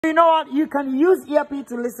You know what? You can use earpiece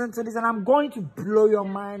to listen to this, and I'm going to blow your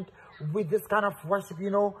mind with this kind of worship,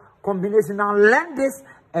 combination. Now learn this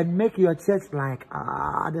and make your church like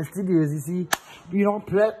the studios. You see,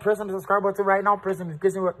 press on the subscribe button right now, press the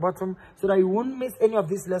notification button so that you won't miss any of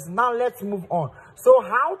these lessons. Now let's move on. So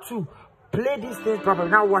how to play these things properly?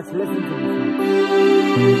 Now watch, listen to this.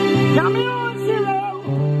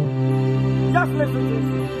 Just listen to this.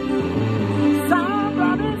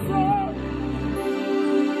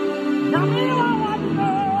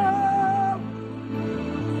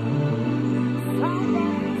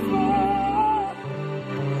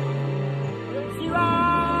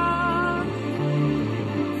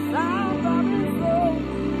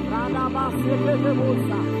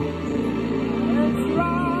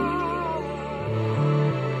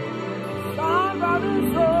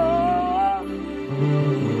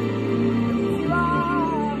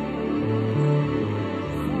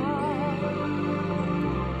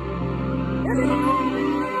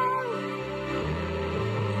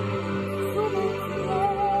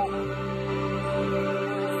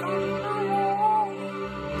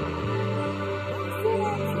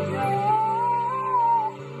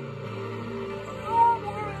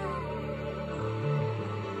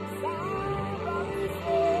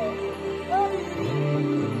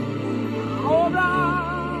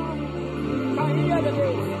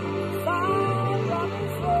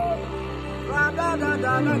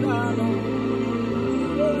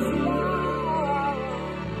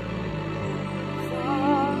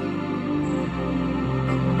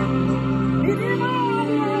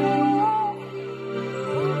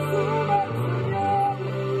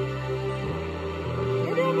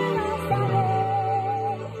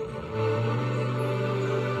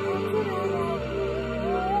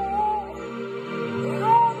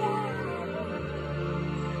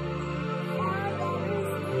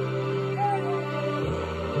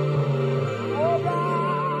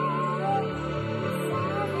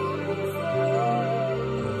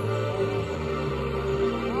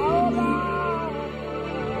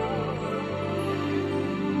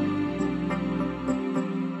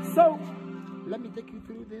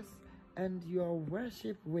 And your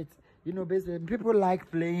worship with, bass. People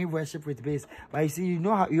like playing worship with bass, but you see,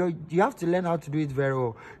 how you have to learn how to do it very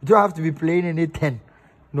well. You don't have to be playing anything.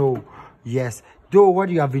 No, yes. Though what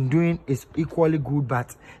you have been doing is equally good,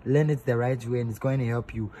 but learn it the right way, and it's going to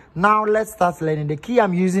help you. Now let's start learning. The key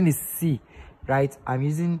I'm using is C, right?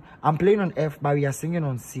 I'm playing on F, but we are singing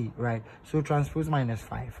on C, right? So transpose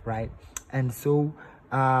 -5, right? And so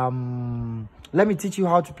let me teach you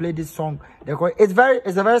how to play this song. It's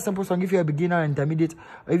a very simple song. If you're a beginner, intermediate,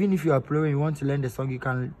 or even if you are pro and you want to learn the song, you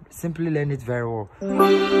can simply learn it very well.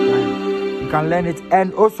 You can learn it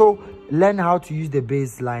and also learn how to use the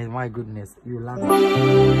bass line. My goodness, you learn it.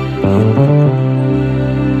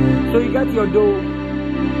 So you get your do.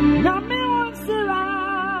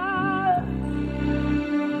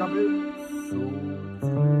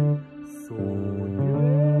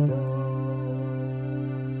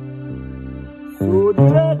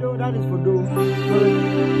 That is for do.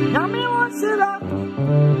 Yami wants it up.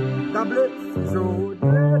 Double so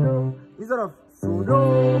do. Instead of so do.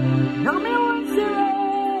 Yami wants it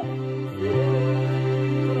up.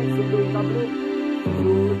 So do double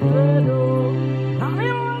so do. Yami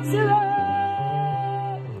wants it up.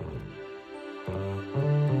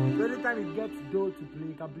 So every time it gets do to play,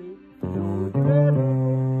 you can play so do.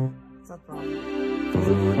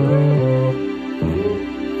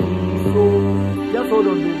 So just hold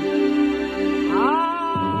on.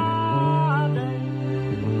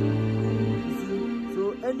 So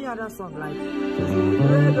any other song like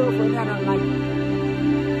any other like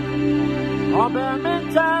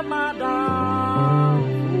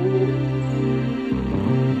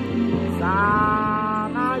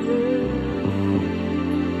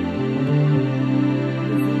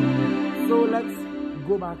so let's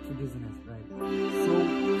go back to business, right? So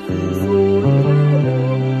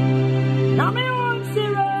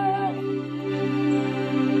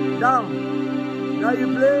down. Now you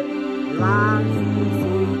play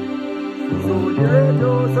so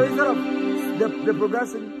instead of the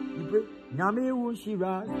progression, you play Nyame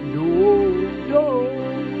Wushira do.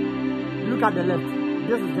 Look at the left.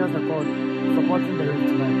 This is just a chord supporting the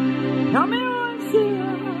left line. Nyame Wushira.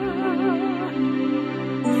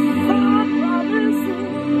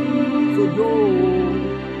 So do.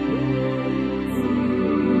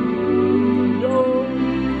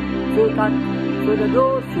 So you can. So the do,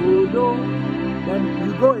 so do, then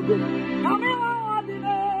you go again.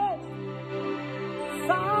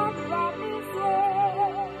 So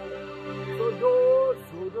do,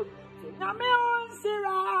 so do.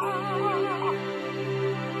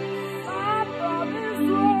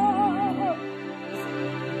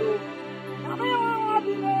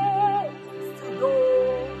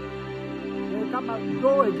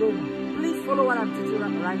 Please follow what I'm teaching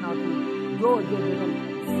right now too. Go again.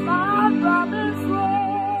 Sandra Miso.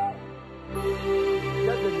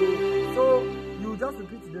 Just the do. So you just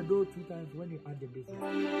repeat the do 2 times when you add the bass.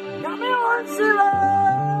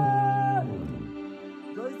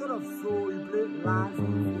 So instead of so, you play la.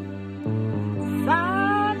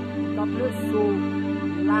 San, you can play so,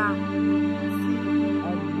 la, si,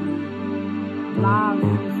 and la.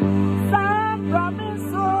 Sandra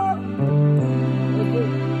Miso. Okay.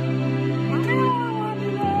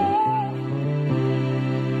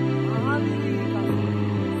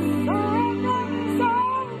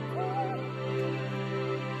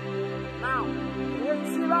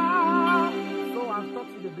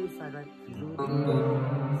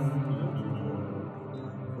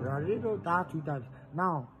 Right? That 2 times.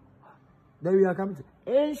 Now, then we are coming to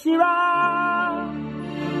Enshira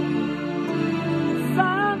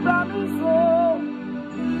Sandra Miso.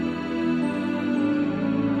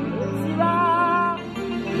 Enshira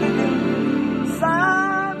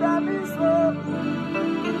Sandra Miso.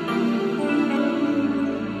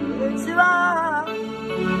 Enshira.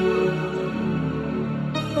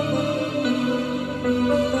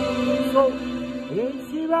 So,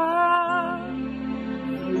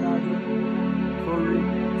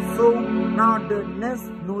 so now the next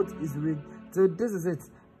note is re. So this is it.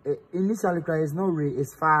 Initially, it's not re,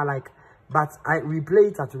 it's fa like, but we play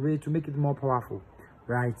it at re to make it more powerful,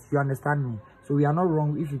 right? You understand me? So we are not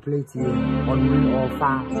wrong if you play it here on re or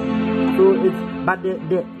fa. So it's but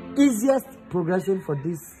the easiest progression for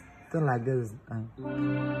this thing like this is.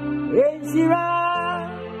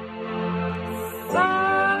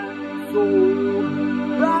 So,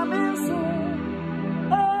 Ramiso,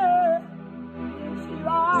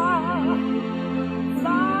 Shira,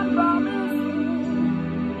 San Ramiso,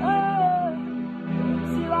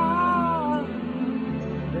 Shira.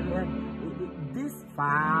 This fa,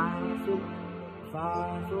 so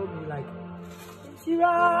me like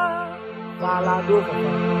Shira, fa la do fa,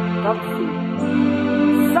 come to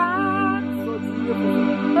San, so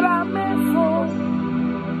Ramiso.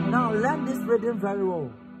 Now learn this rhythm very well.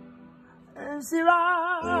 Sira,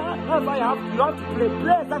 you have to play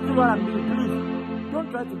exactly what I'm doing, please. Don't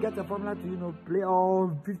try to get a formula to, play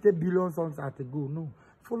all 50 billion songs at a go. No,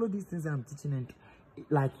 follow these things I'm teaching, and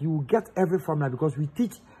like you will get every formula because we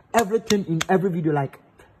teach everything in every video. Like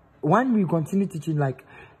when we continue teaching, like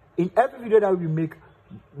in every video that we make,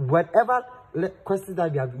 whatever questions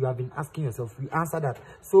that you have been asking yourself, we answer that.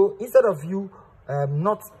 So instead of you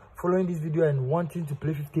not following this video and wanting to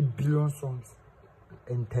play 50 billion songs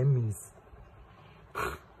in 10 minutes,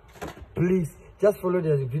 please just follow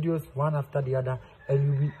the videos one after the other,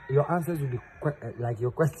 and your answers will be like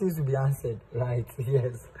your questions will be answered, right?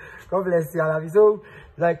 Yes. God bless you. I love you. So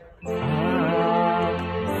like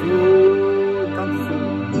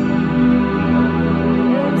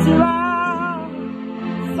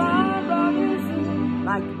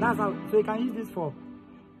that's how. So you can use this for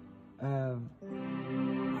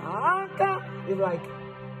it's like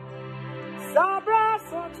Sabra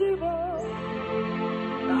Sochibo.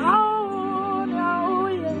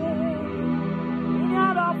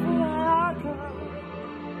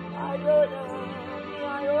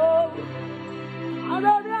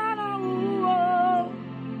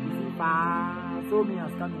 So me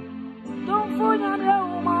as coming. Don't forget me,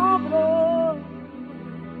 my bro.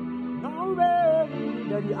 No baby,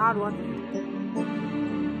 then you add one.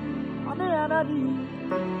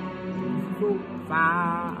 So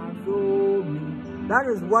far, so me. That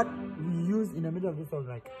is what we use in the middle of this song,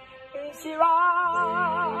 like. So,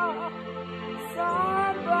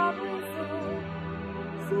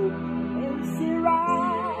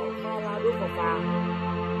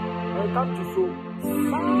 come to so.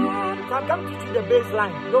 Come to the bass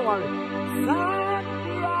line. Don't worry.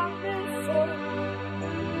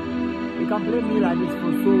 You can play me like this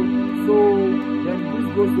for so. Then this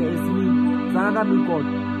goes to S me. It's another me chord.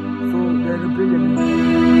 So then you play the me.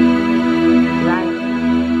 Right?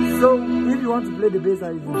 So if you want to play the bass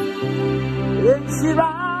like this, Shira,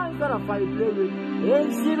 instead of fire, play with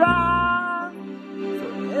Shira.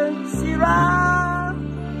 Shira.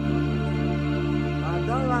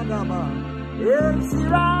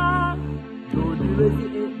 So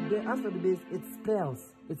the answer to the bass, it spells.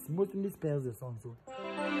 It's mostly spells the song. So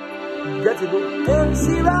you get to go.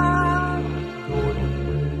 Shira.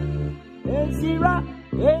 Shira.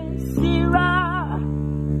 Shira.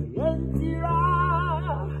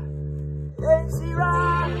 Shira.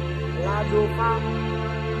 La do fa.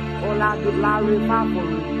 Or la do la re fa for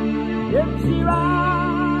you. Shira.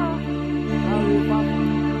 La re fa.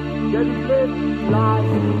 Then you play la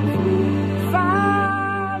do fa.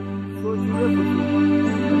 So you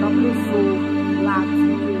La-mho-re-so,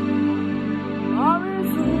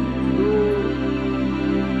 La-mho-re-so,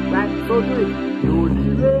 right? So do it.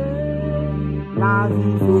 Do-di-re,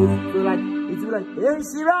 La-mho-re-so. So like, it's like,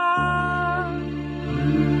 Eshira,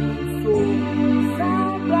 so,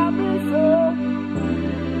 La-mho-re-so.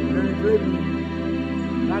 Very good.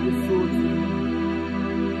 That is so deep.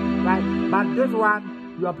 Right? But this one,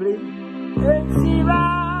 you are playing, Eshira,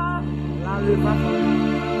 La-mho-re-so.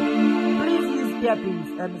 Please use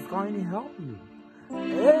earpiece and it's going to help you.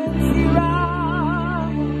 Eshira.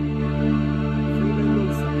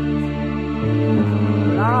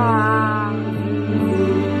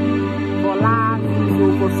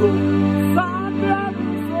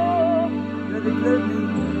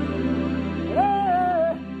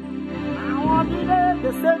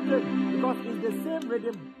 The same thing, because it's the same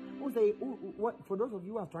rhythm. What for those of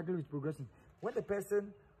you who are struggling with progression, when the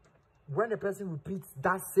person repeats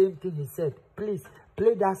that same thing he said, please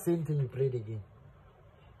play that same thing you played again.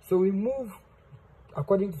 So we move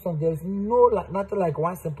according to song. There is nothing like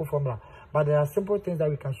one simple formula, but there are simple things that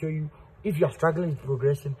we can show you if you are struggling with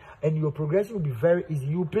progression, and your progression will be very easy.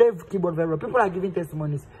 You play keyboard very well. People are giving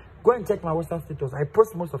testimonies. Go and check my WhatsApp status. I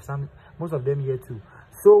post most of them here too.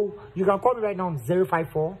 So you can call me right now on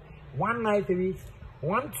 054 193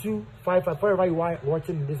 1255 wherever you are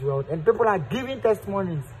watching in this world, and people are giving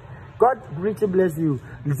testimonies. God richly bless you.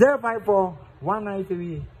 054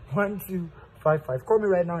 193 1255. Call me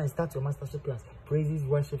right now and start your mastership class. Praises,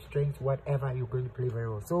 worship, strength, whatever you're going to play very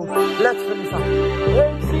well. So let's finish up.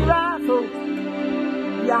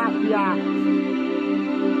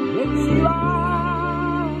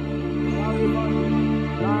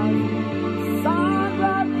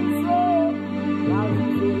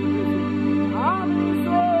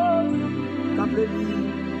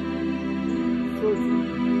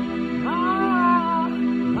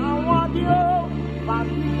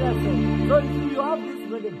 So if you have this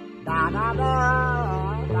rhythm, da da da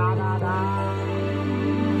da da da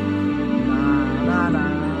da da da,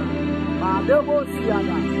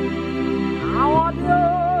 I want you,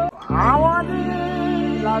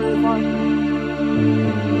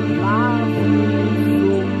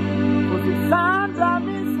 La-mho-re-so,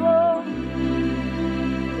 La-mho-re-so,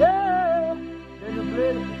 yeah, then you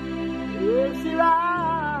play, Eshira,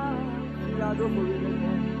 don't forget it.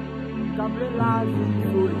 Come play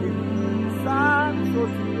La-mho-re-so, San so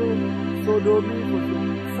so do mi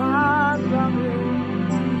San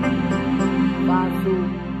Basso.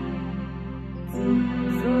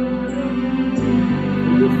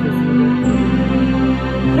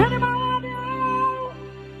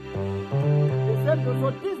 So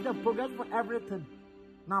this is the progression for everything.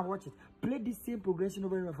 Now watch it. Play this same progression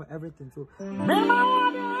over and over for everything. So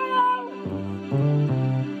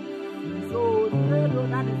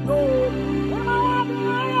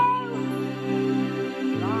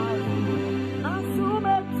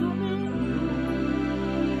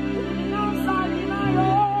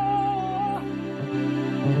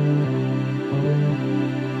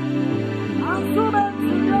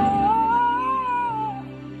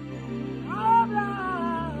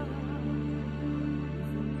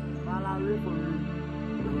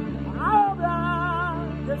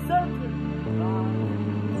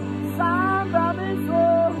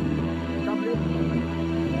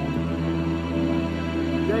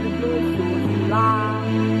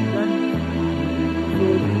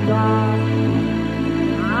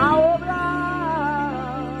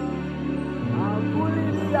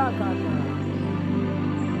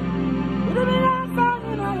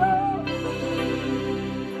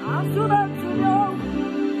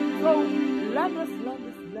that is no.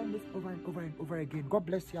 Learn this over and over again. God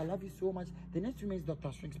bless you. I love you so much. The next 2 minutes,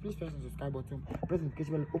 Dr. Strings. Please press the subscribe button, press the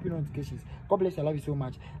notification bell, open notifications. God bless you. I love you so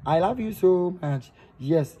much. I love you so much.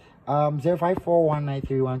 Yes.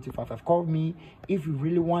 05419312555. Call me if you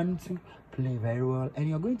really want to play very well, and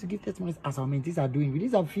you're going to give testimonies as our mentees are doing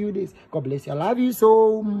within a few days. God bless you. I love you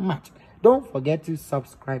so much. Don't forget to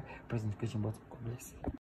subscribe, press the notification button. God bless you.